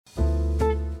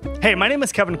Hey, my name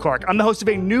is Kevin Clark. I'm the host of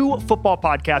a new football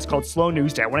podcast called Slow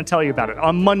News Day. I want to tell you about it.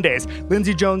 On Mondays,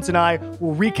 Lindsey Jones and I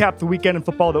will recap the weekend in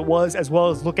football that was, as well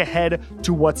as look ahead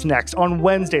to what's next. On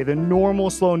Wednesday, the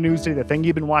normal Slow News Day, the thing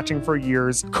you've been watching for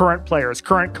years, current players,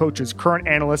 current coaches, current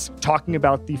analysts talking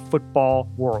about the football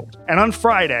world. And on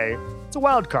Friday, it's a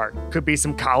wild card. Could be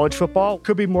some college football,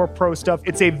 could be more pro stuff.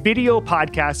 It's a video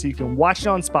podcast, so you can watch it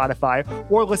on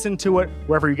Spotify or listen to it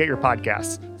wherever you get your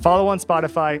podcasts. Follow on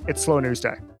Spotify. It's Slow News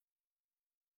Day.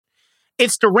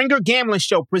 It's the Ringer Gambling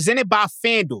Show presented by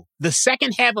FanDuel. The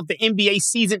second half of the NBA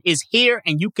season is here,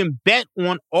 and you can bet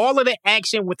on all of the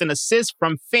action with an assist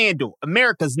from FanDuel,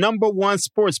 America's #1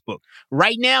 sportsbook.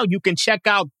 Right now, you can check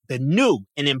out the new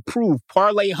and improved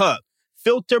Parlay Hub.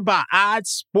 Filter by odds,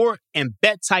 sport, and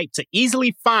bet type to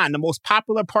easily find the most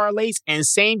popular parlays and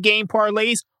same-game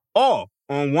parlays all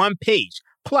on one page.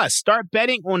 Plus, start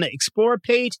betting on the Explore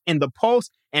page in the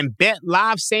Post and bet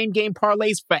live same-game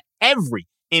parlays for every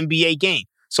NBA game.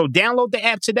 So download the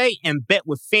app today and bet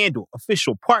with FanDuel,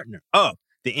 official partner of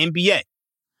the NBA.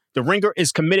 The Ringer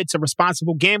is committed to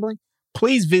responsible gambling.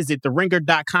 Please visit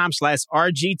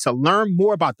theringer.com/RG to learn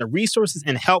more about the resources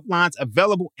and helplines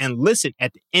available and listen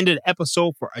at the end of the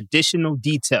episode for additional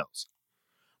details.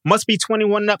 Must be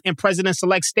 21 and up in present and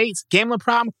select states. Gambling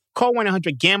problem? Call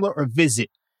 1-800-GAMBLER or visit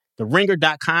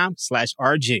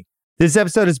theringer.com/RG. This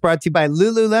episode is brought to you by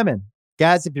Lululemon.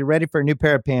 Guys, if you're ready for a new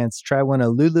pair of pants, try one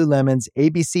of Lululemon's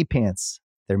ABC pants.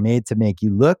 They're made to make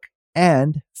you look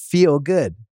and feel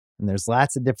good. And there's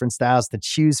lots of different styles to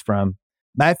choose from.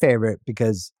 My favorite,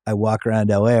 because I walk around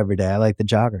LA every day, I like the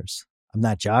joggers. I'm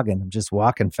not jogging, I'm just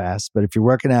walking fast. But if you're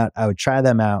working out, I would try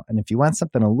them out. And if you want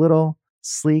something a little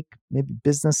sleek, maybe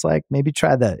business-like, maybe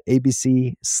try the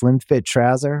ABC Slim Fit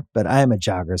trouser. But I am a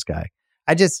joggers guy.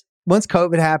 Once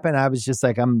COVID happened, I was just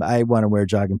like, I want to wear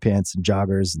jogging pants and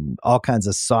joggers and all kinds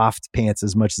of soft pants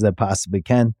as much as I possibly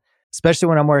can, especially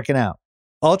when I'm working out.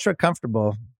 Ultra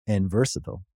comfortable and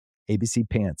versatile. ABC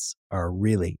pants are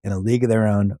really in a league of their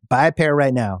own. Buy a pair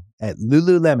right now at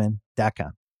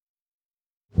Lululemon.com.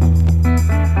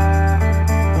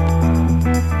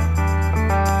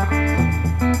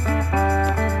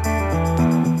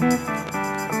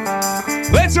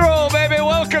 Let's roll, baby.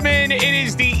 Welcome in. It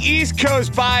is the East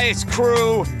Coast Bias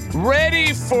crew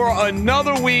ready for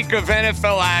another week of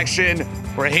NFL action.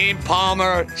 Raheem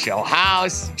Palmer, Joe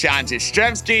House, John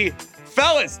Jastrzemski.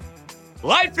 Fellas,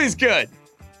 life is good.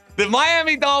 The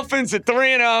Miami Dolphins are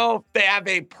 3-0. They have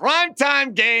a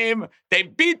primetime game. They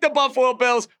beat the Buffalo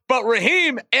Bills. But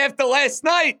Raheem, after last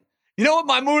night, you know what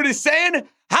my mood is saying?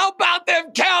 How about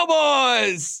them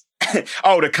Cowboys?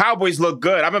 Oh, the Cowboys look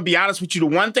good. I'm going to be honest with you. The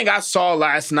one thing I saw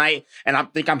last night, and I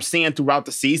think I'm seeing throughout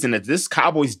the season, that this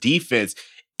Cowboys defense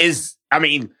is,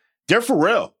 they're for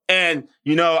real. And,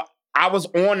 I was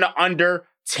on the under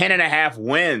 10.5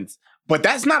 wins, but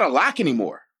that's not a lock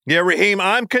anymore. Yeah, Raheem,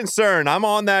 I'm concerned. I'm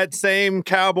on that same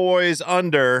Cowboys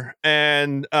under,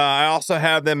 and I also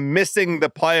have them missing the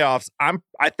playoffs. I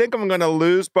think I'm going to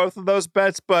lose both of those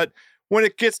bets, but when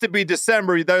it gets to be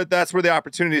December, that's where the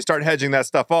opportunity to start hedging that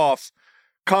stuff off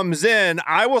comes in.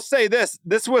 I will say this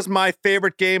was my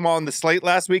favorite game on the slate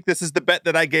last week. This is the bet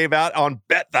that I gave out on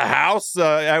Bet the House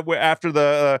after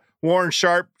the Warren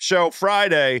Sharp show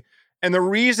Friday. And the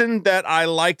reason that I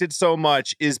liked it so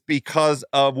much is because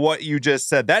of what you just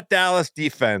said. That Dallas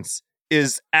defense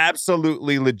is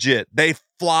absolutely legit. They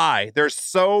fly. They're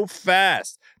so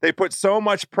fast. They put so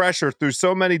much pressure through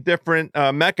so many different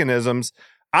mechanisms.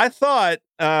 I thought,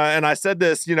 and I said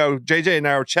this, JJ and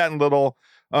I were chatting a little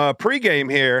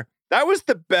pregame here. That was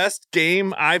the best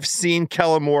game I've seen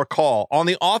Kellen Moore call. On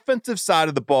the offensive side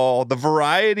of the ball, the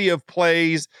variety of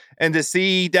plays, and to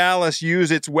see Dallas use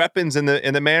its weapons in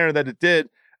the manner that it did.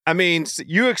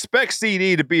 You expect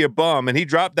CD to be a bum, and he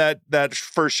dropped that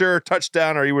for sure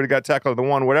touchdown, or he would have got tackled at the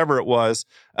one, whatever it was,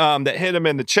 that hit him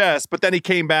in the chest. But then he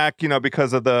came back,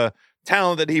 because of the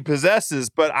talent that he possesses.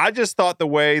 But I just thought the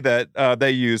way that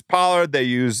they use Pollard, they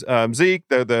use Zeke,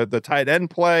 the tight end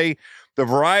play, the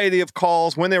variety of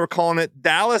calls when they were calling it.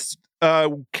 Dallas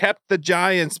kept the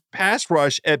Giants' pass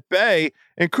rush at bay,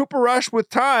 and Cooper Rush with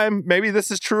time. Maybe this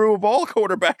is true of all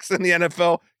quarterbacks in the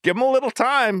NFL. Give him a little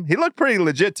time. He looked pretty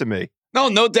legit to me.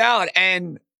 No doubt.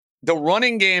 And the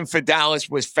running game for Dallas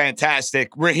was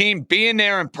fantastic. Raheem, being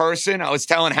there in person, I was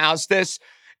telling House this,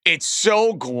 it's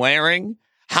so glaring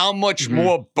how much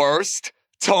more burst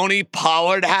Tony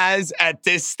Pollard has at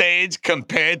this stage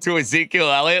compared to Ezekiel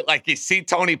Elliott. Like, you see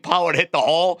Tony Pollard hit the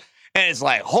hole, and it's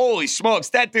like, holy smokes,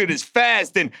 that dude is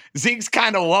fast. And Zeke's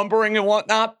kind of lumbering and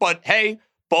whatnot. But, hey,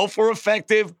 both were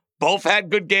effective. Both had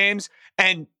good games.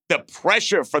 And the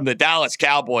pressure from the Dallas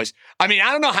Cowboys. I mean,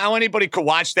 I don't know how anybody could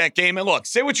watch that game. And look,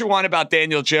 say what you want about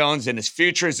Daniel Jones and his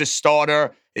future as a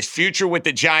starter, his future with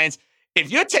the Giants.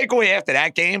 If your takeaway after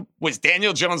that game was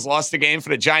Daniel Jones lost the game for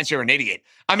the Giants, you're an idiot.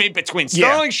 I mean, between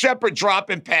Sterling Shepard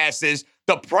dropping passes,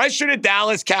 the pressure the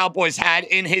Dallas Cowboys had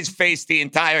in his face the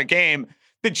entire game,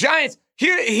 the Giants,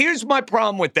 here's my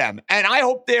problem with them. And I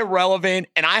hope they're relevant,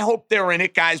 and I hope they're in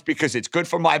it, guys, because it's good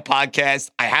for my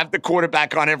podcast. I have the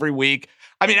quarterback on every week.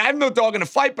 I mean, I have no dog in the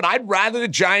fight, but I'd rather the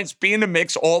Giants be in the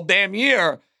mix all damn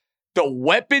year. The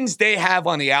weapons they have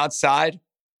on the outside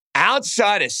of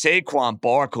Saquon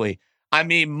Barkley, I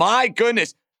mean, my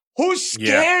goodness, who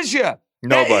scares you?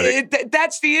 Nobody.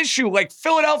 That's the issue. Like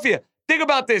Philadelphia, think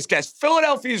about this, guys.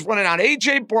 Philadelphia's running out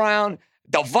A.J. Brown,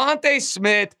 Devontae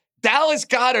Smith, Dallas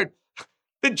Goedert.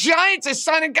 The Giants are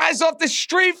signing guys off the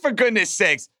street, for goodness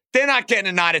sakes. They're not getting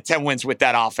a 9 to 10 wins with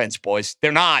that offense, boys.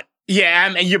 They're not.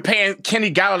 Yeah, and you're paying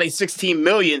Kenny Galladay $16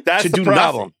 million That's to the do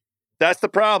problem. nothing. That's the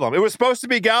problem. It was supposed to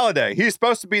be Galladay. He's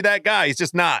supposed to be that guy. He's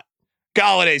just not.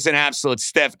 Galladay's an absolute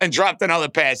stiff and dropped another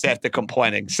pass after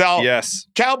complaining. So, yes,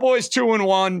 Cowboys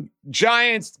 2-1.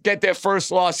 Giants get their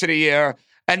first loss of the year.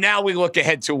 And now we look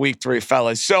ahead to week 3,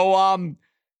 fellas. So,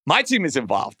 my team is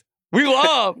involved. We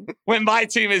love when my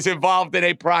team is involved in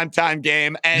a primetime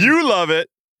game. And you love it.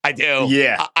 I do.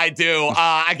 Yeah. I do.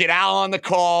 I get Al on the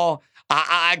call.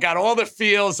 I got all the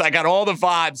feels. I got all the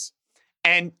vibes.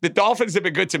 And the Dolphins have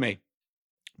been good to me.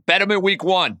 Bet them in week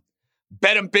 1.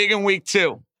 Bet them big in week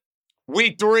 2.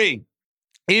 Week 3.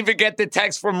 Even get the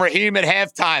text from Raheem at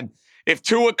halftime. If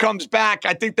Tua comes back,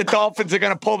 I think the Dolphins are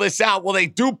going to pull this out. Well, they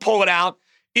do pull it out,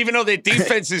 even though their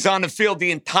defense is on the field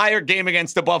the entire game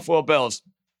against the Buffalo Bills.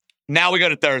 Now we go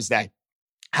to Thursday.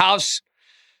 House,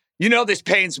 you know this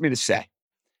pains me to say.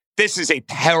 This is a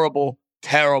terrible,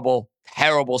 terrible,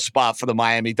 terrible spot for the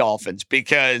Miami Dolphins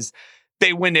because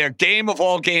they win their game of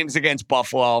all games against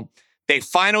Buffalo. They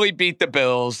finally beat the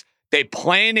Bills. They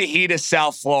play in the heat of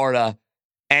South Florida,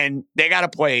 and they got to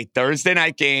play a Thursday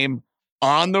night game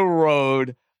on the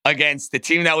road against the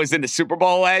team that was in the Super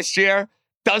Bowl last year.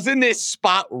 Doesn't this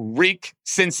spot reek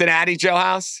Cincinnati, Joe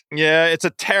House? Yeah, it's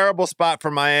a terrible spot for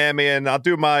Miami, and I'll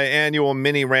do my annual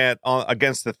mini rant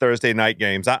against the Thursday night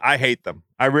games. I hate them.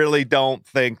 I really don't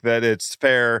think that it's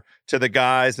fair to the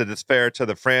guys, that it's fair to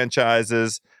the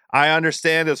franchises. I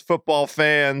understand as football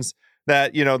fans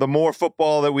that, you know, the more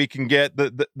football that we can get,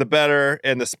 the better,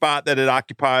 and the spot that it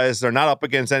occupies, they're not up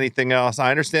against anything else.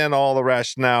 I understand all the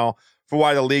rationale for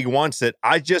why the league wants it.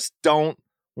 I just don't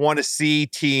want to see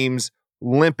teams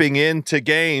limping into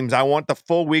games. I want the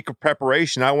full week of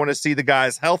preparation. I want to see the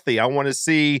guys healthy. I want to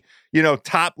see, you know,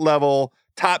 top level,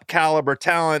 top caliber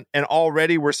talent. And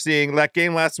already we're seeing that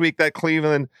game last week, that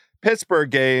Cleveland-Pittsburgh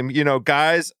game, you know,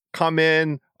 guys come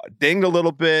in, dinged a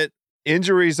little bit,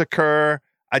 injuries occur.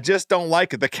 I just don't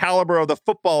like it. The caliber of the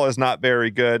football is not very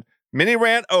good. Mini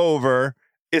rant over.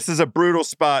 This is a brutal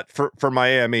spot for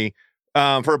Miami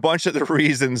for a bunch of the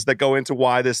reasons that go into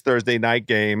why this Thursday night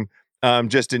game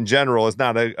just in general is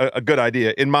not a good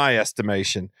idea, in my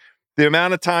estimation. The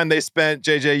amount of time they spent,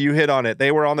 JJ, you hit on it.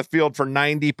 They were on the field for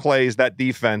 90 plays, that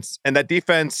defense. And that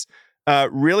defense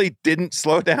really didn't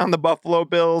slow down the Buffalo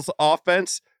Bills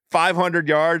offense. 500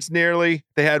 yards nearly.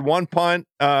 They had one punt.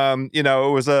 You know,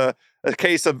 it was a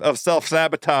case of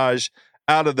self-sabotage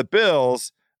out of the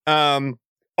Bills.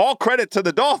 All credit to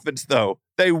the Dolphins, though.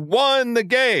 They won the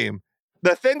game.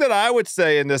 The thing that I would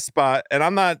say in this spot, and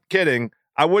I'm not kidding,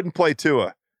 I wouldn't play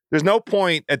Tua. There's no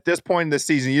point at this point in the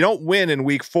season. You don't win in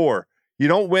week 4. You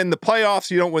don't win the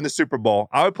playoffs. You don't win the Super Bowl.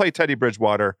 I would play Teddy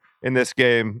Bridgewater in this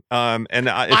game. I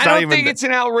don't think it's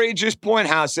an outrageous point,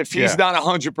 House, if he's not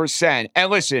 100%.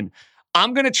 And listen,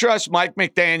 I'm going to trust Mike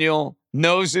McDaniel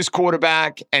knows his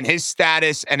quarterback and his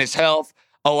status and his health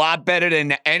a lot better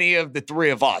than any of the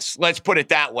three of us. Let's put it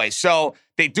that way. So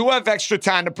they do have extra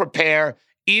time to prepare,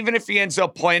 even if he ends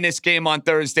up playing this game on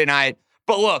Thursday night.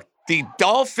 But look, the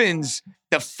Dolphins,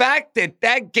 the fact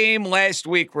that game last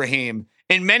week, Raheem,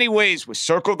 in many ways was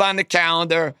circled on the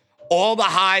calendar, all the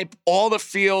hype, all the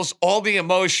feels, all the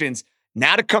emotions.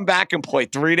 Now to come back and play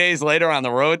 3 days later on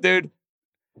the road, dude,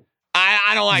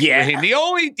 I don't like it, Raheem.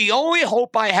 The only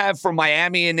hope I have for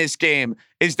Miami in this game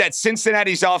is that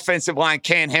Cincinnati's offensive line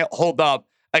can't hold up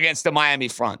against the Miami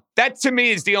front. That, to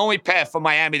me, is the only path for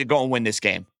Miami to go and win this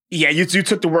game. Yeah, you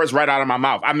took the words right out of my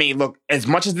mouth. I mean, look, as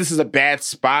much as this is a bad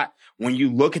spot, when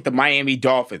you look at the Miami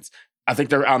Dolphins, I think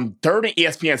they're third in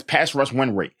ESPN's pass rush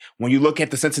win rate. When you look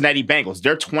at the Cincinnati Bengals,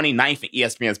 they're 29th in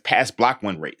ESPN's pass block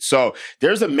win rate. So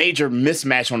there's a major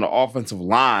mismatch on the offensive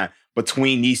line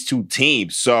between these two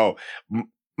teams. So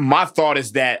my thought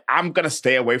is that I'm going to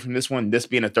stay away from this one, this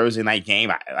being a Thursday night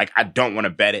game. I don't want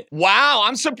to bet it. Wow,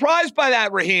 I'm surprised by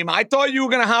that, Raheem. I thought you were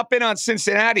going to hop in on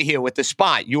Cincinnati here with the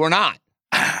spot. You were not.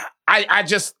 I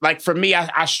just, like, for me,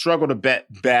 I struggle to bet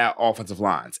bad offensive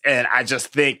lines. And I just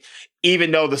think,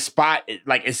 even though the spot,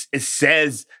 like, it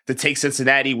says to take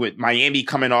Cincinnati with Miami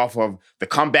coming off of the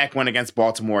comeback win against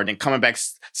Baltimore, then coming back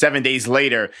 7 days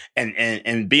later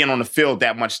and being on the field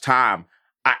that much time,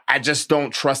 I just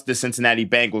don't trust the Cincinnati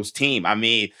Bengals team. I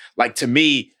mean, like, to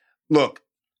me, look,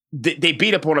 they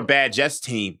beat up on a bad Jets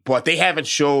team, but they haven't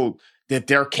showed that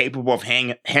they're capable of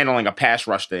handling a pass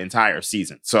rush the entire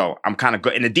season. So I'm kind of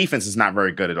good. And the defense is not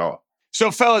very good at all.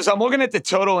 So, fellas, I'm looking at the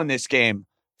total in this game,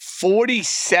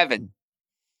 47.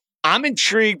 I'm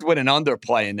intrigued with an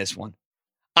underplay in this one.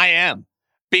 I am,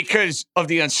 because of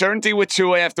the uncertainty with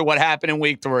Tua after what happened in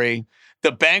week 3.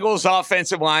 The Bengals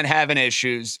offensive line having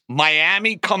issues.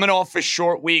 Miami coming off a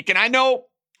short week. And I know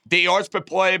the yards per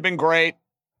play have been great.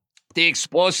 The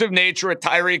explosive nature of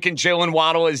Tyreek and Jalen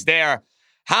Waddle is there.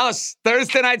 House,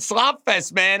 Thursday night slop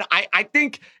fest, man. I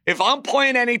think if I'm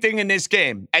playing anything in this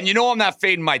game, and you know I'm not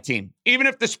fading my team, even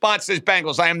if the spot says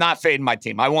Bengals, I am not fading my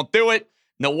team. I won't do it.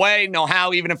 No way, no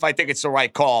how, even if I think it's the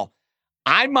right call.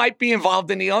 I might be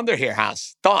involved in the under here,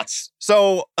 House. Thoughts?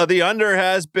 So the under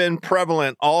has been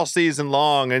prevalent all season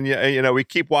long. And, you know, we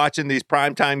keep watching these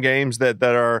primetime games that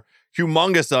are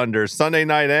humongous unders, Sunday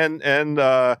night and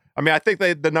I mean, I think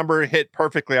the number hit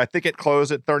perfectly. I think it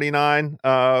closed at 39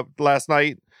 last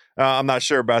night. I'm not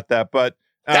sure about that, but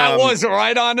that was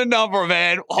right on the number,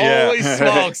 man. Holy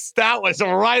smokes. That was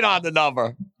right on the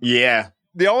number. Yeah.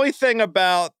 The only thing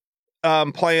about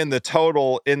playing the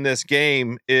total in this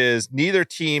game is neither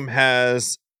team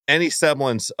has any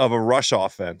semblance of a rush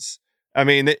offense. I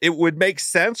mean, it would make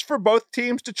sense for both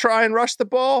teams to try and rush the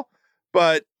ball,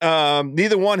 but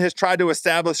neither one has tried to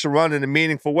establish a run in a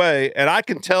meaningful way. And I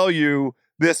can tell you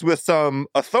this with some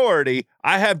authority.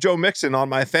 I have Joe Mixon on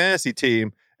my fantasy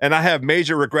team, and I have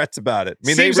major regrets about it. I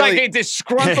mean, seems like a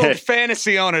disgruntled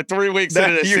fantasy owner 3 weeks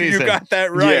into the season. You got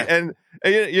that right. Yeah. And,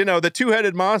 you know, the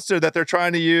two-headed monster that they're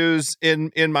trying to use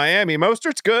in Miami,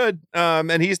 Mostert's good,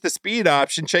 and he's the speed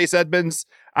option. Chase Edmonds,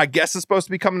 I guess, is supposed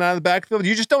to be coming out of the backfield.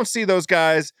 You just don't see those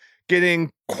guys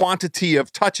getting quantity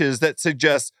of touches that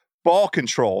suggest ball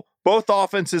control. Both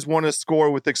offenses want to score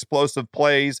with explosive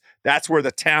plays. That's where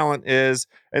the talent is.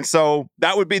 And so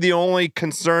that would be the only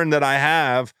concern that I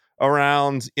have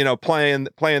around, you know, playing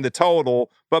the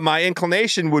total. But my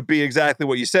inclination would be exactly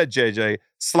what you said, JJ.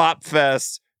 Slop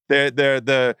fest.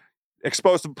 The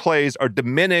explosive plays are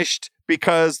diminished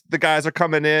because the guys are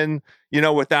coming in, you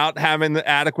know, without having the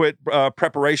adequate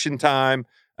preparation time.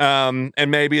 And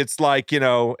maybe it's like, you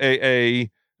know, a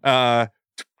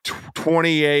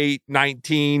 28-19,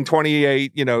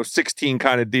 28-16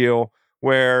 kind of deal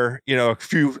where, you know, a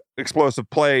few explosive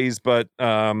plays, but,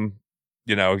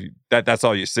 you know, that's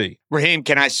all you see. Raheem,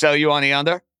 can I sell you on the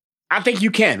under? I think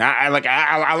you can. I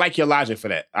like your logic for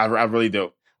that. I really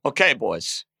do. Okay,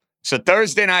 boys. So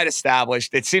Thursday night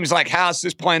established. It seems like House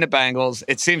is playing the Bengals.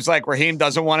 It seems like Raheem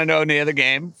doesn't want to know near the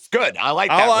game. Good. I like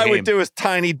that, All I Raheem. would do is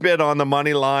tiny bit on the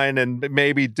money line and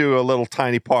maybe do a little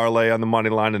tiny parlay on the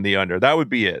money line and the under. That would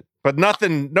be it. But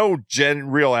nothing, no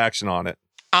real action on it.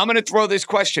 I'm going to throw this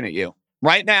question at you.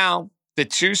 Right now, the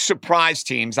two surprise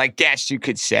teams, I guess you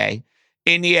could say,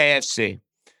 in the AFC.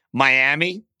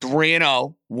 Miami,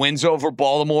 3-0, wins over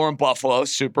Baltimore and Buffalo.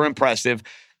 Super impressive.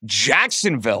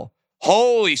 Jacksonville,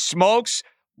 holy smokes.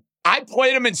 I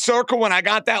played him in circle when I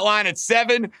got that line at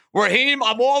 7. Raheem,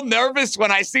 I'm all nervous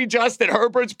when I see Justin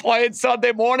Herbert's playing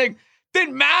Sunday morning.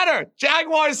 Didn't matter.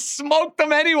 Jaguars smoked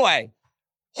them anyway.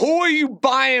 Who are you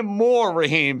buying more,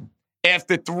 Raheem,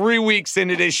 after 3 weeks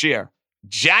into this year?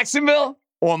 Jacksonville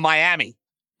or Miami?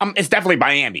 It's definitely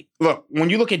Miami. Look, when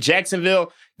you look at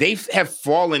Jacksonville, they have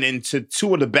fallen into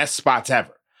two of the best spots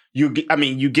ever. You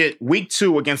get week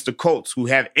 2 against the Colts, who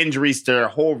have injuries to their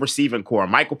whole receiving core.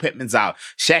 Michael Pittman's out.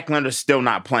 Shaq Leonard's still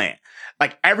not playing.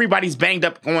 Like, everybody's banged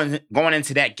up going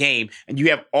into that game, and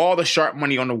you have all the sharp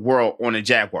money on the world on the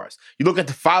Jaguars. You look at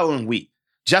the following week,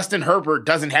 Justin Herbert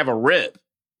doesn't have a rib.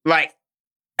 Like,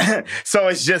 so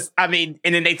it's just, I mean,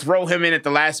 and then they throw him in at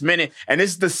the last minute, and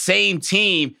it's the same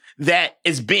team that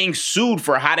is being sued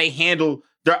for how they handle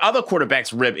their other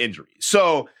quarterback's rib injury.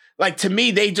 So, like, to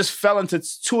me, they just fell into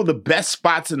two of the best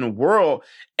spots in the world,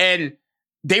 and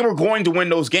they were going to win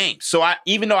those games. So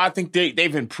even though I think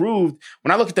they've improved,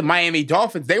 when I look at the Miami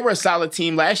Dolphins, they were a solid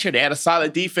team last year. They had a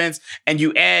solid defense, and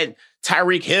you add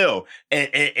Tyreek Hill, and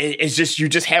it's just, you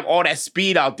just have all that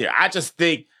speed out there. I just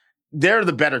think they're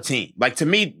the better team. Like, to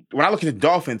me, when I look at the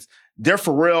Dolphins, they're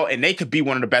for real, and they could be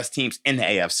one of the best teams in the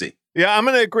AFC. Yeah, I'm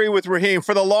going to agree with Raheem.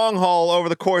 For the long haul over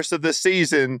the course of this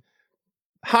season,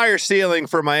 higher ceiling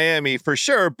for Miami for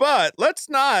sure, but let's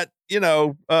not,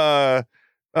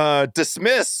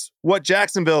 dismiss what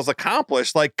Jacksonville's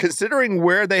accomplished. Like, considering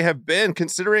where they have been,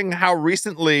 considering how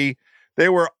recently they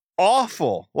were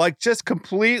awful, like just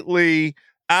completely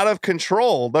out of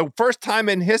control. The first time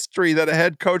in history that a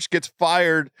head coach gets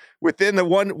fired within the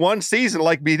one season,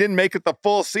 like he didn't make it the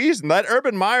full season. That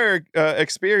Urban Meyer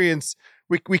experience,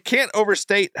 we can't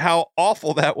overstate how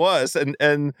awful that was,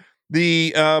 and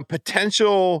the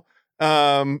potential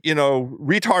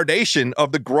retardation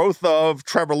of the growth of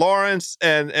Trevor Lawrence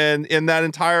and in that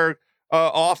entire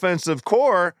offensive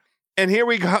core. And here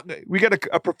we got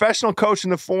a professional coach in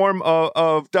the form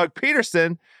of Doug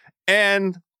Peterson,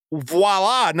 and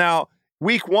voila. Now,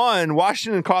 week one,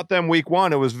 Washington caught them week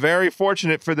one. It was very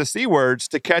fortunate for the C-words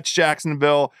to catch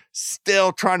Jacksonville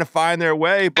still trying to find their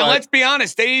way. But and let's be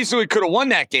honest, they easily could have won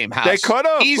that game, House. They could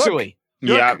have. Easily.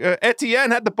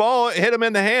 Etienne had the ball, hit him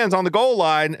in the hands on the goal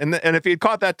line, and if he had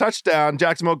caught that touchdown,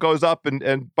 Jacksonville goes up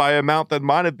and by an amount that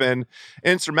might have been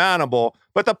insurmountable.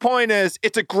 But the point is,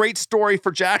 it's a great story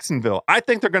for Jacksonville. I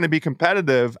think they're going to be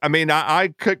competitive. I mean,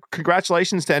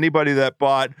 congratulations to anybody that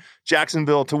bought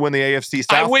Jacksonville to win the AFC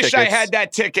South. I wish tickets. I had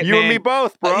that ticket, You man. and me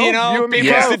both, bro. You and me both.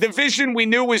 because the division we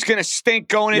knew was going to stink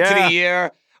going into the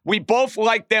year. We both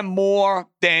like them more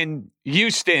than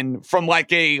Houston from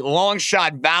like a long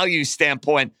shot value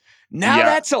standpoint. Now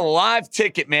that's a live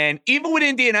ticket, man. Even with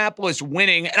Indianapolis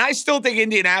winning, and I still think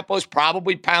Indianapolis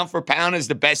probably pound for pound is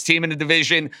the best team in the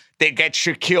division. They get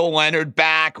Shaquille Leonard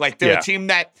back. Like they're a team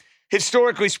that,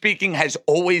 historically speaking, has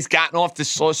always gotten off the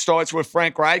slow starts with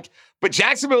Frank Reich. But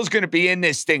Jacksonville's going to be in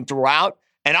this thing throughout.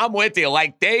 And I'm with you.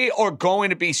 Like they are going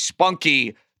to be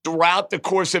spunky throughout the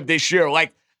course of this year.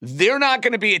 Like, they're not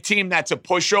going to be a team that's a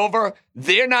pushover.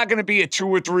 They're not going to be a 2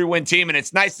 or 3 win team. And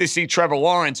it's nice to see Trevor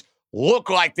Lawrence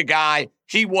look like the guy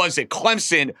he was at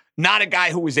Clemson, not a guy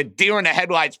who was a deer in the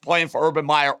headlights playing for Urban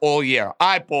Meyer all year. All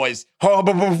right, boys.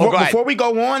 Before we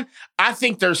go on, I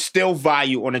think there's still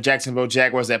value on the Jacksonville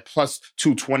Jaguars at plus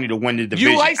 220 to win the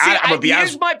division.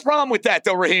 Here's my problem with that,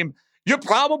 though, Raheem. You're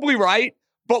probably right.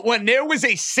 But when there was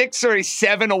a 6 or a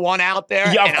 7 to 1 out there,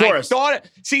 of course.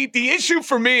 The issue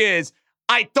for me is,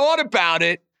 I thought about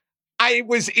it, I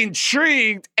was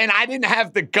intrigued, and I didn't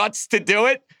have the guts to do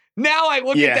it. Now I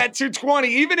look at that 220,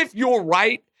 even if you're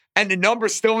right and the number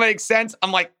still makes sense,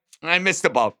 I'm like, I missed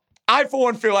the boat. I, for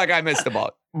one, feel like I missed the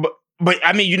boat. But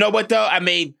I mean, you know what, though? I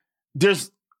mean,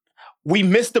 we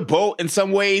missed the boat in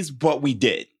some ways, but we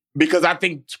did. Because I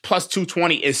think plus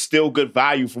 220 is still good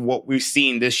value for what we've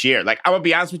seen this year. Like, I'm going to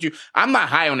be honest with you, I'm not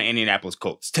high on the Indianapolis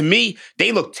Colts. To me,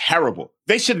 they look terrible.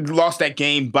 They should have lost that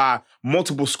game by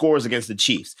multiple scores against the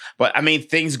Chiefs. But, I mean,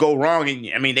 things go wrong, and,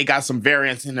 I mean, they got some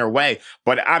variance in their way.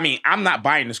 But, I mean, I'm not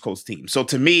buying this Colts team. So,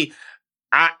 to me,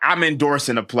 I'm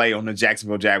endorsing a play on the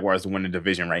Jacksonville Jaguars to win the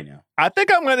division right now. I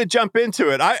think I'm going to jump into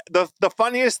it. The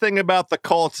funniest thing about the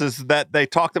Colts is that they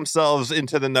talked themselves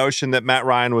into the notion that Matt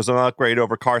Ryan was an upgrade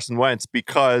over Carson Wentz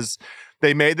because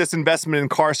they made this investment in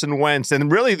Carson Wentz, and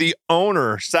really the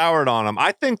owner soured on him.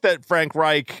 I think that Frank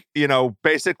Reich,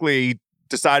 basically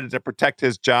decided to protect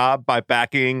his job by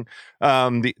backing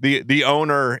the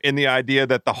owner in the idea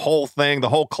that the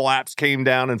whole collapse came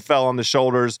down and fell on the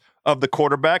shoulders of the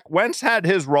quarterback. Wentz had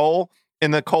his role in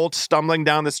the Colts stumbling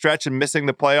down the stretch and missing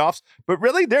the playoffs, but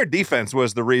really their defense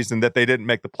was the reason that they didn't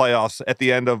make the playoffs at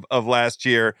the end of last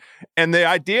year. And the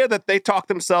idea that they talked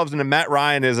themselves into Matt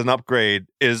Ryan as an upgrade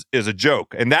is a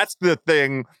joke. And that's the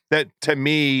thing that, to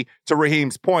me, to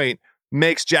Raheem's point,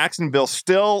 makes Jacksonville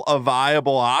still a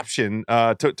viable option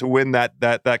to win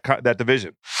that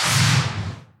division.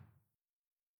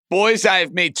 Boys, I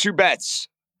have made 2 bets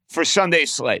for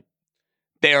Sunday's slate.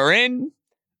 They're in.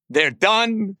 They're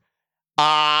done.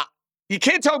 You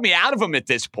can't talk me out of them at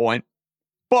this point,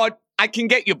 but I can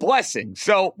get you blessings.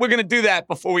 So we're going to do that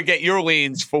before we get your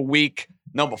leans for week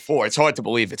number 4. It's hard to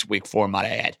believe it's week 4, might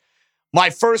I add.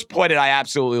 My first play that I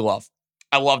absolutely love.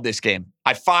 I love this game.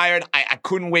 I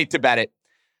couldn't wait to bet it.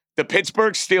 The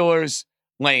Pittsburgh Steelers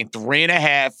laying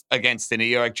 3.5 against the New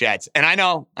York Jets. And I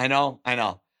know.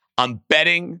 I'm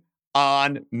betting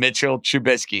on Mitchell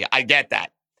Trubisky. I get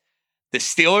that. The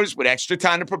Steelers with extra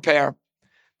time to prepare.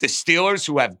 The Steelers,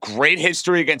 who have great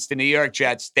history against the New York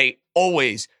Jets, they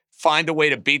always find a way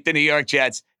to beat the New York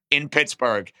Jets in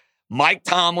Pittsburgh. Mike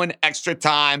Tomlin, extra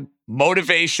time,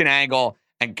 motivation angle.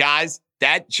 And guys,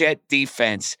 that Jet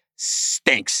defense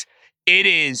stinks. It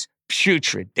is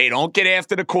putrid. They don't get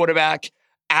after the quarterback.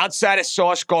 Outside of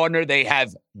Sauce Gardner, they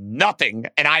have nothing.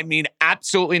 And I mean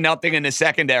absolutely nothing in the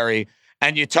secondary.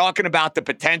 and you're talking about the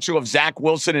potential of Zach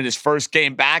Wilson in his first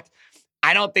game back,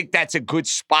 I don't think that's a good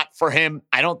spot for him.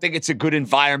 I don't think it's a good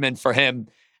environment for him.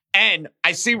 And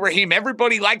I see Raheem,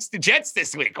 everybody likes the Jets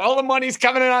this week. All the money's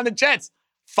coming in on the Jets.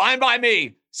 Fine by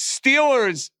me.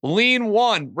 Steelers lean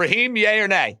 1. Raheem, yay or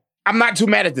nay? I'm not too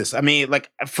mad at this. I mean, like,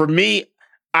 for me,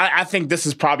 I think this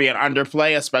is probably an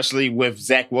underplay, especially with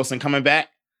Zach Wilson coming back.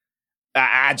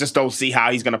 I just don't see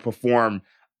how he's going to perform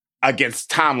against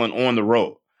Tomlin on the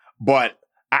road. But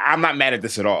I'm not mad at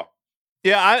this at all.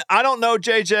 Yeah, I don't know,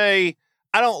 JJ.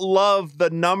 I don't love the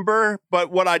number,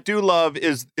 but what I do love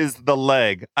is the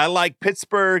leg. I like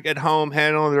Pittsburgh at home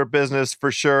handling their business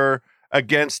for sure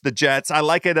against the Jets. I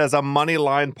like it as a money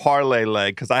line parlay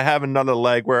leg because I have another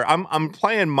leg where I'm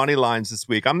playing money lines this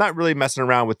week. I'm not really messing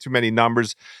around with too many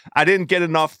numbers. I didn't get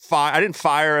enough. I didn't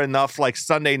fire enough like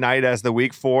Sunday night as the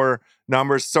week 4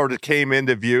 numbers sort of came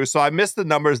into view. So I missed the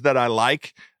numbers that I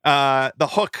like. The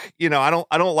hook, I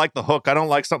don't like the hook. I don't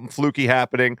like something fluky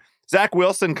happening. Zach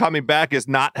Wilson coming back is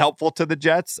not helpful to the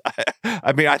Jets.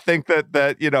 I mean, I think that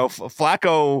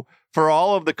Flacco, for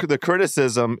all of the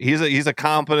criticism, he's a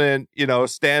competent,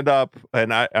 stand up,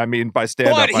 and I mean by stand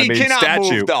up, I mean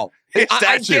statue. Move, though.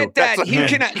 I get that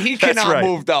he cannot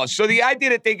move though. So the idea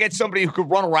that they get somebody who could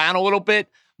run around a little bit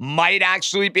might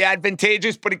actually be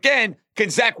advantageous. But again, can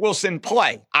Zach Wilson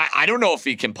play? I don't know if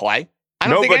he can play. I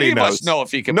don't think any of us know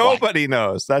if he can play. Nobody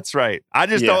knows. That's right. I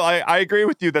just don't. I agree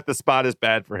with you that the spot is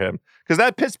bad for him because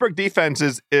that Pittsburgh defense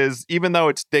is even though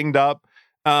it's dinged up,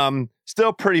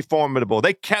 still pretty formidable.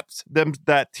 They kept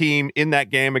that team in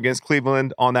that game against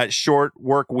Cleveland on that short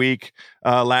work week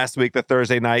last week, the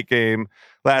Thursday night game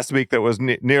last week that was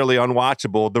nearly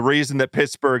unwatchable. The reason that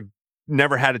Pittsburgh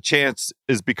never had a chance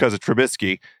is because of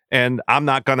Trubisky. And I'm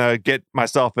not going to get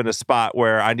myself in a spot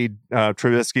where I need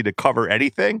Trubisky to cover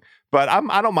anything. But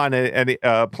I don't mind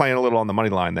playing a little on the money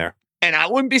line there. And I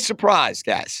wouldn't be surprised,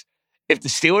 guys, if the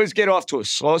Steelers get off to a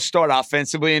slow start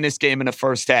offensively in this game in the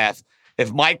first half.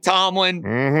 If Mike Tomlin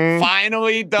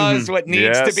finally does what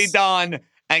needs to be done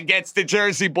and gets the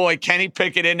Jersey boy Kenny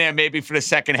Pickett in there maybe for the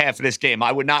second half of this game,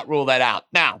 I would not rule that out.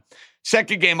 Now,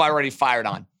 second game I already fired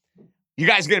on. You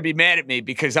guys are going to be mad at me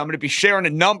because I'm going to be sharing a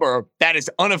number that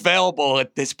is unavailable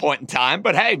at this point in time.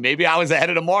 But hey, maybe I was ahead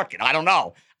of the market. I don't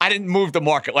know. I didn't move the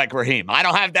market like Raheem. I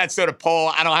don't have that sort of pull.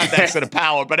 I don't have that sort of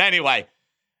power. But anyway,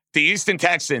 the Houston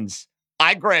Texans,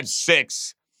 I grabbed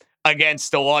 6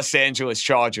 against the Los Angeles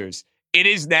Chargers. It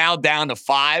is now down to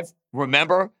 5.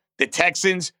 Remember, the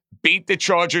Texans beat the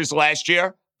Chargers last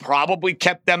year, probably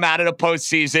kept them out of the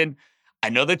postseason. I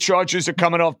know the Chargers are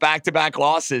coming off back-to-back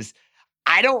losses.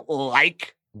 I don't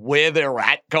like where they're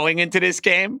at going into this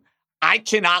game. I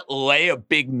cannot lay a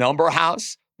big number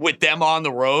house with them on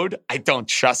the road. I don't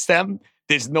trust them.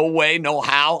 There's no way, no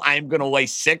how I'm going to lay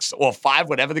 6 or 5,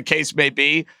 whatever the case may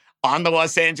be, on the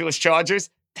Los Angeles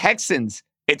Chargers. Texans,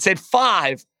 it's at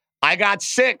 5. I got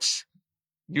 6.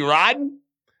 You riding?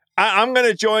 I'm going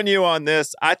to join you on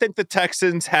this. I think the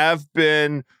Texans have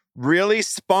been really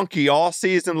spunky all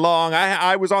season long.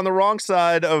 I was on the wrong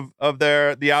side of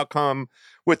the outcome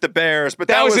with the Bears, but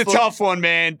that was a tough one,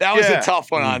 man. That was a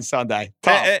tough one on Sunday.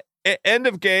 Tough. End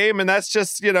of game, and that's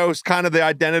just it's kind of the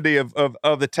identity of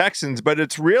the Texans. But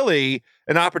it's really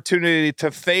an opportunity to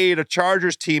fade a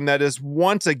Chargers team that is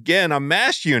once again a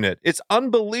mash unit. It's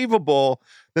unbelievable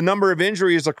the number of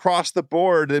injuries across the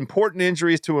board, important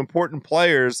injuries to important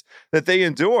players that they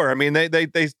endure. I mean, the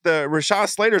Rashawn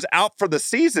Slater's out for the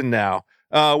season now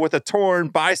with a torn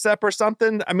bicep or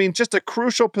something. I mean, just a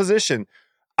crucial position.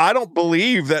 I don't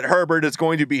believe that Herbert is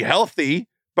going to be healthy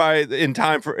in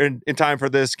time for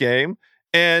this game.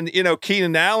 And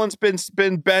Keenan Allen's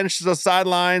been benched to the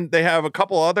sideline. They have a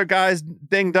couple other guys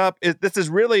dinged up. This is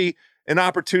really an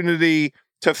opportunity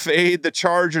to fade the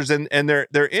Chargers and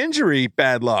their injury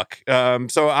bad luck.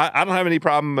 So I don't have any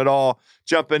problem at all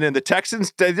jumping in. The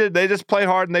Texans, they just play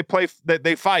hard and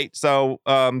they fight. So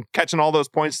catching all those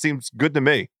points seems good to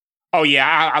me. Oh,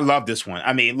 yeah, I love this one.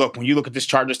 I mean, look, when you look at this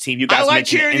Chargers team, you guys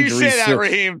mentioned hearing injuries. You say that,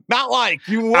 Raheem. Not like.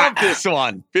 You love this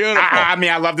one. Beautiful. I mean,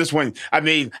 I love this one. I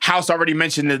mean, House already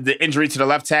mentioned the injury to the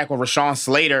left tackle, Rashawn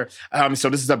Slater. So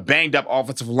this is a banged-up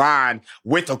offensive line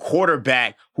with a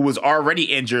quarterback who was already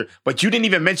injured. But you didn't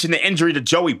even mention the injury to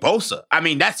Joey Bosa. I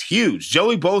mean, that's huge.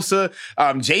 Joey Bosa,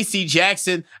 J.C.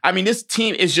 Jackson. I mean, this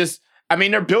team is just – I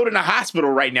mean, they're building a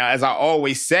hospital right now, as I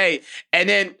always say. And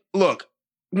then, look,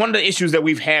 one of the issues that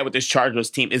we've had with this Chargers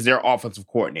team is their offensive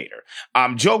coordinator.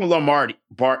 Joe Lombardi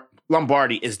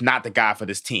Lombardi is not the guy for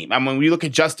this team. I mean, when we look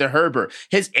at Justin Herbert,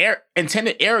 his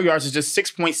intended air yards is just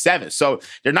 6.7. So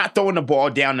they're not throwing the ball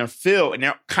down the field, and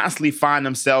they're constantly finding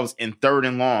themselves in 3rd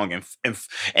and long and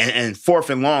 4th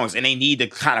and longs, and they need to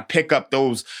kind of pick up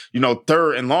those,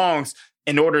 3rd and longs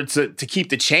in order to keep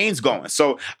the chains going.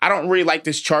 So I don't really like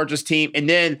this Chargers team. And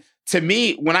then to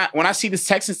me, when I see this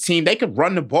Texans team, they could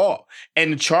run the ball.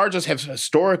 And the Chargers have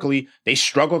historically, they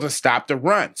struggle to stop the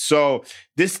run. So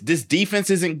this defense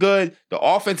isn't good. The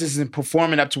offense isn't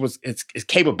performing up to its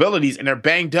capabilities, and they're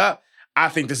banged up. I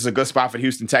think this is a good spot for the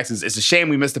Houston Texans. It's a shame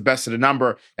we missed the best of the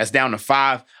number. That's down to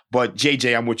 5. But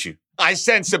JJ, I'm with you. I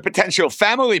sense a potential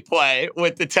family play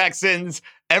with the Texans.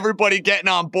 Everybody getting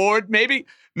on board.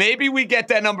 Maybe we get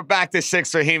that number back to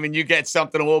 6 for him and you get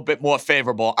something a little bit more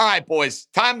favorable. All right, boys,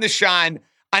 time to shine.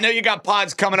 I know you got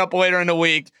pods coming up later in the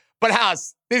week, but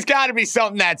House, there's got to be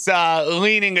something that's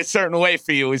leaning a certain way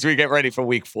for you as we get ready for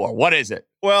week 4. What is it?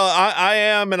 Well, I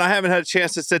am, and I haven't had a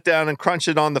chance to sit down and crunch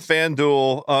it on the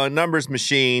FanDuel numbers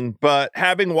machine, but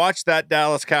having watched that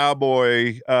Dallas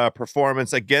Cowboy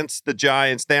performance against the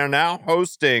Giants, they are now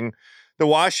hosting the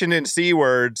Washington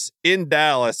Seawards in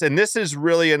Dallas, and this is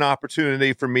really an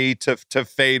opportunity for me to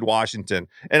fade Washington.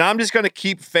 And I'm just going to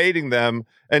keep fading them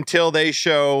until they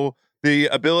show the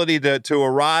ability to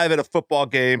arrive at a football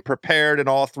game prepared in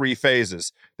all 3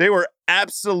 phases. They were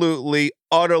absolutely,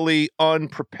 utterly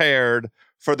unprepared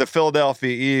for the Philadelphia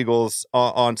Eagles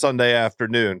on Sunday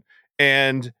afternoon.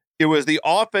 And it was the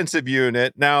offensive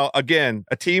unit. Now, again,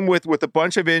 a team with a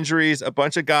bunch of injuries, a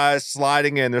bunch of guys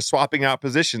sliding in, they're swapping out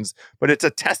positions, but it's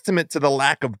a testament to the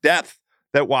lack of depth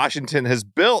that Washington has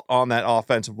built on that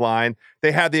offensive line.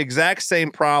 They have the exact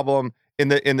same problem in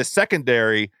the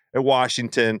secondary at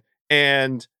Washington.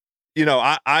 And,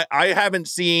 I haven't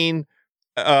seen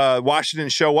Washington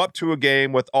show up to a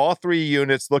game with all 3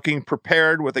 units looking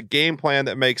prepared with a game plan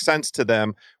that makes sense to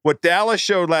them. What Dallas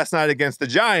showed last night against the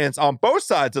Giants on both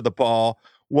sides of the ball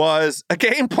was a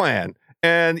game plan.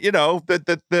 And, it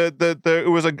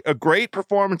was a great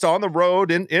performance on the road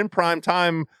in prime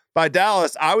time by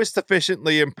Dallas. I was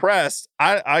sufficiently impressed.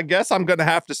 I guess I'm going to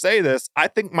have to say this. I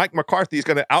think Mike McCarthy is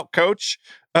going to outcoach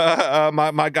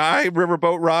my guy,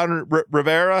 Riverboat Ron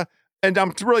Rivera. And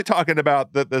I'm really talking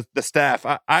about the staff.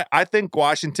 I think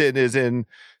Washington is in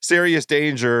serious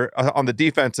danger on the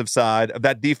defensive side of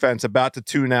that defense about to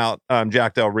tune out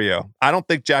Jack Del Rio. I don't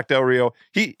think Jack Del Rio,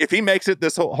 if he makes it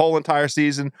this whole entire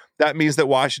season, that means that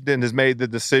Washington has made the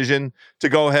decision to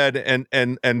go ahead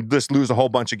and just lose a whole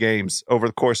bunch of games over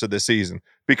the course of this season.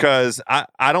 Because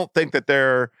I don't think that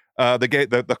they're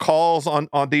the calls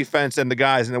on defense and the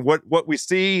guys. And what we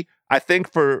see, I think,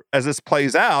 as this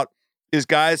plays out, is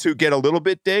guys who get a little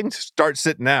bit dinged start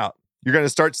sitting out. You're going to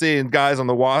start seeing guys on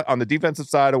the defensive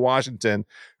side of Washington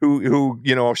who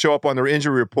show up on their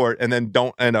injury report and then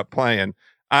don't end up playing.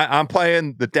 I'm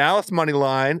playing the Dallas money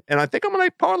line, and I think I'm going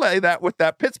to parlay that with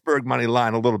that Pittsburgh money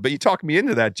line a little bit. You talked me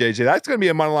into that, JJ. That's going to be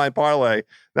a money line parlay.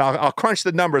 Now I'll crunch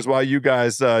the numbers while you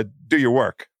guys do your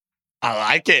work. I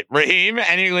like it. Raheem,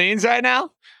 any leans right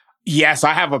now? Yes,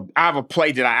 I have a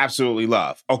play that I absolutely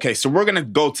love. Okay, so we're going to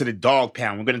go to the dog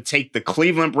pound. We're going to take the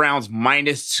Cleveland Browns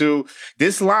 -2.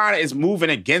 This line is moving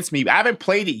against me. I haven't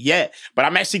played it yet, but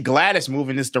I'm actually glad it's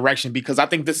moving this direction because I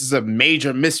think this is a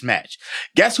major mismatch.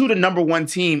 Guess who the number 1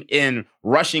 team in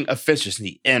rushing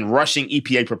efficiency and rushing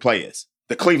EPA per play is?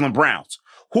 The Cleveland Browns.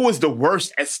 Who is the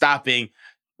worst at stopping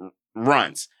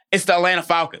runs? It's the Atlanta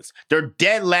Falcons. They're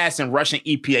dead last in rushing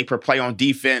EPA per play on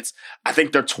defense. I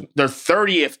think they're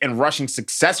 30th in rushing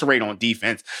success rate on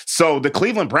defense. So the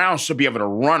Cleveland Browns should be able to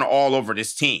run all over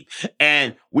this team.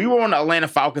 And we were on the Atlanta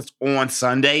Falcons on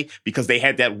Sunday because they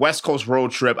had that West Coast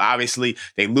road trip. Obviously,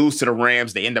 they lose to the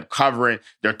Rams. They end up covering.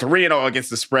 They're 3-0 against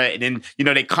the spread. And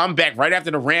then, they come back right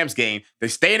after the Rams game. They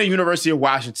stay in the University of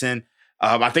Washington.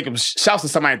 I think it was shouts to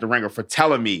somebody at the Ringer for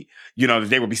telling me, that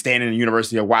they would be staying in the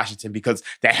University of Washington because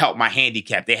that helped my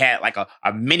handicap. They had like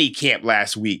a mini camp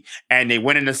last week and they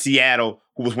went into Seattle,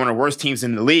 who was one of the worst teams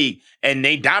in the league, and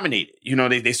they dominated.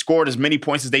 They scored as many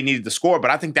points as they needed to score,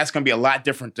 but I think that's going to be a lot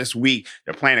different this week.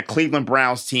 They're playing a Cleveland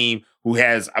Browns team who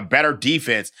has a better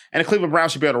defense, and the Cleveland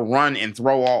Browns should be able to run and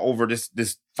throw all over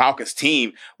this Falcons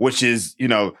team, which is,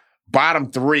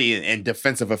 bottom 3 in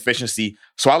defensive efficiency.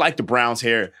 So I like the Browns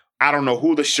here. I don't know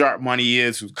who the sharp money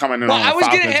is who's coming in on the Falcons. I was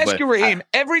going to ask you, Raheem,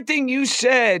 everything you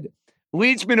said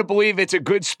leads me to believe it's a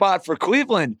good spot for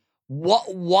Cleveland.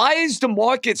 Why is the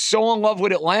market so in love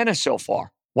with Atlanta so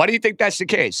far? Why do you think that's the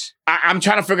case? I'm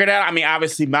trying to figure it out. I mean,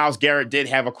 obviously, Myles Garrett did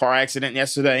have a car accident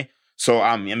yesterday. So,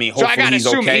 hopefully so I gotta he's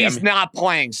assume okay. He's not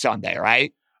playing Sunday,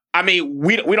 right? I mean,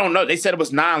 we don't know. They said it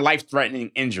was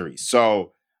non-life-threatening injuries.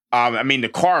 So, I mean, the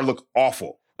car looked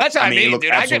awful. That's what I mean,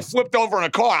 dude. I absolutely. get flipped over in a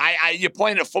car. You're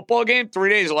playing a football game 3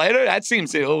 days later? That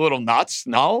seems a little nuts,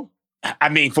 no? I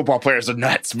mean, football players are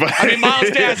nuts, but I mean,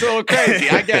 Miles Garrett's a little crazy.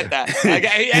 I get that.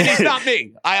 And he's not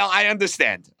me. I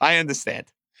understand.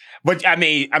 But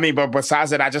but besides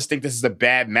that, I just think this is a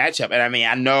bad matchup. And I mean,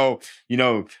 I know,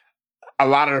 a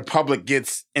lot of the public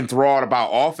gets enthralled about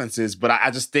offenses, but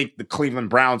I just think the Cleveland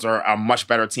Browns are a much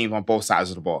better team on both sides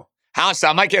of the ball. House,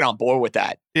 I might get on board with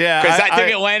that. Yeah. Because I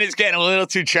think Atlanta's getting a little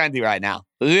too trendy right now.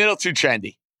 A little too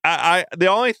trendy. The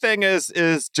only thing is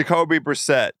Jacoby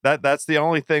Brissett. That's the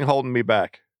only thing holding me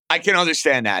back. I can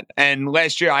understand that. And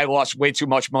last year, I lost way too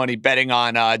much money betting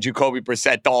on Jacoby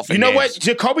Brissett Dolphins. You know what?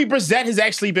 Jacoby Brissett has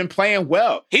actually been playing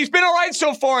well. He's been all right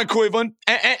so far in Cleveland.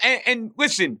 And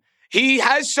listen, he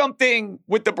has something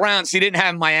with the Browns he didn't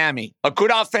have in Miami. A good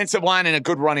offensive line and a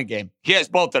good running game. He has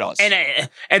both of those.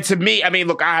 And to me, I mean,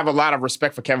 look, I have a lot of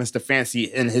respect for Kevin Stefanski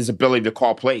and his ability to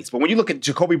call plays. But when you look at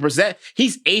Jacoby Brissett,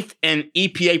 he's 8th in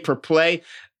EPA per play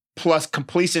plus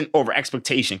completion over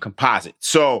expectation composite.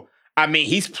 So, I mean,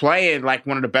 he's playing like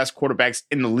one of the best quarterbacks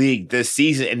in the league this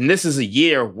season. And this is a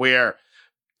year where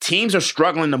teams are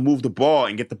struggling to move the ball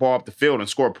and get the ball up the field and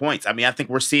score points. I mean, I think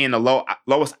we're seeing the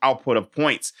lowest output of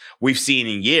points we've seen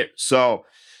in years. So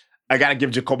I got to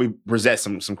give Jacoby Brissett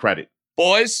some credit.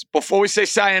 Boys, before we say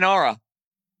sayonara,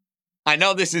 I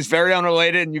know this is very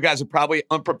unrelated and you guys are probably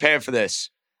unprepared for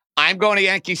this. I'm going to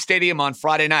Yankee Stadium on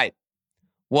Friday night.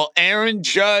 Will Aaron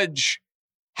Judge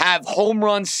have home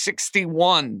run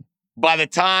 61 by the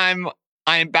time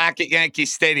I am back at Yankee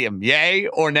Stadium? Yay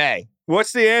or nay?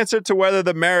 What's the answer to whether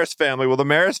the Maris family? Will the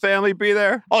Maris family be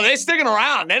there? Oh, they're sticking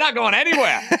around. They're not going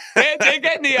anywhere. They're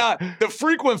getting the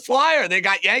frequent flyer. They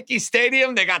got Yankee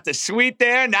Stadium. They got the suite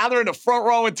there. Now they're in the front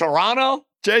row in Toronto.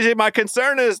 JJ, my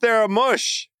concern is they're a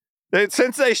mush.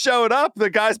 Since they showed up, the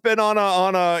guy's been on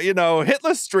a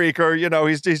hitless streak, or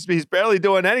he's barely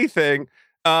doing anything.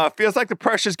 Feels like the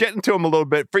pressure's getting to him a little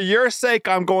bit. For your sake,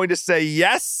 I'm going to say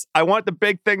yes. I want the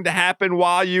big thing to happen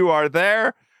while you are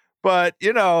there. But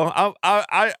I'm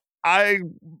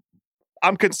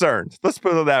concerned. Let's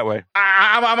put it that way.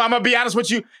 I'm gonna be honest with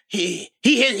you. He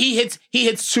hits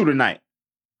 2 tonight.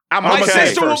 My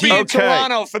sister will be in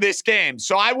Toronto for this game,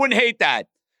 so I wouldn't hate that.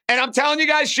 And I'm telling you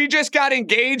guys, she just got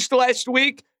engaged last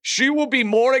week. She will be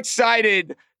more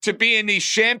excited to be in the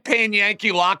Champagne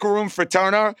Yankee locker room for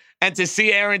Turner and to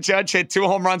see Aaron Judge hit 2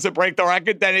 home runs to break the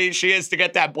record than she is to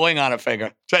get that bling on her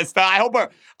finger. Just I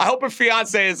hope her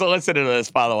fiance is listening to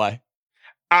this, by the way.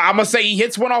 I'm gonna say he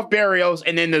hits one off Barrios,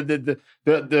 and then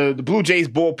the Blue Jays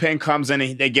bullpen comes in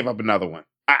and they give up another one.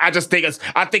 I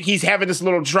think he's having this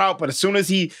little drought, but as soon as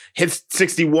he hits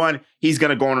 61, he's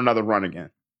gonna go on another run again.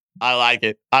 I like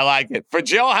it. For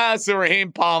Joe House and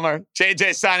Raheem Palmer,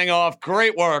 JJ signing off.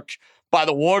 Great work by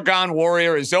the War Gone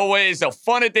Warrior. As always, a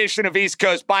fun edition of East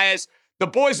Coast Bias. The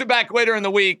boys are back later in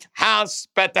the week. House,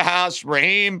 Bet the House,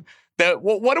 Raheem.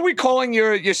 What are we calling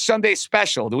your Sunday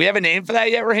special? Do we have a name for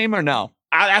that yet, Raheem, or no?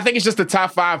 I think it's just the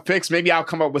top 5 picks. Maybe I'll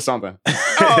come up with something.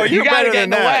 Oh, you got to get in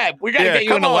the lab. We got to get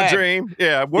you in the lab. Dream.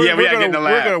 Yeah, we're going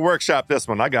to workshop this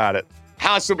one. I got it.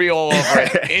 House will be all over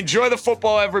it. Enjoy the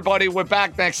football, everybody. We're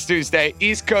back next Tuesday.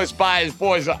 East Coast Bias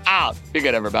boys are out. Be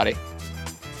good, everybody.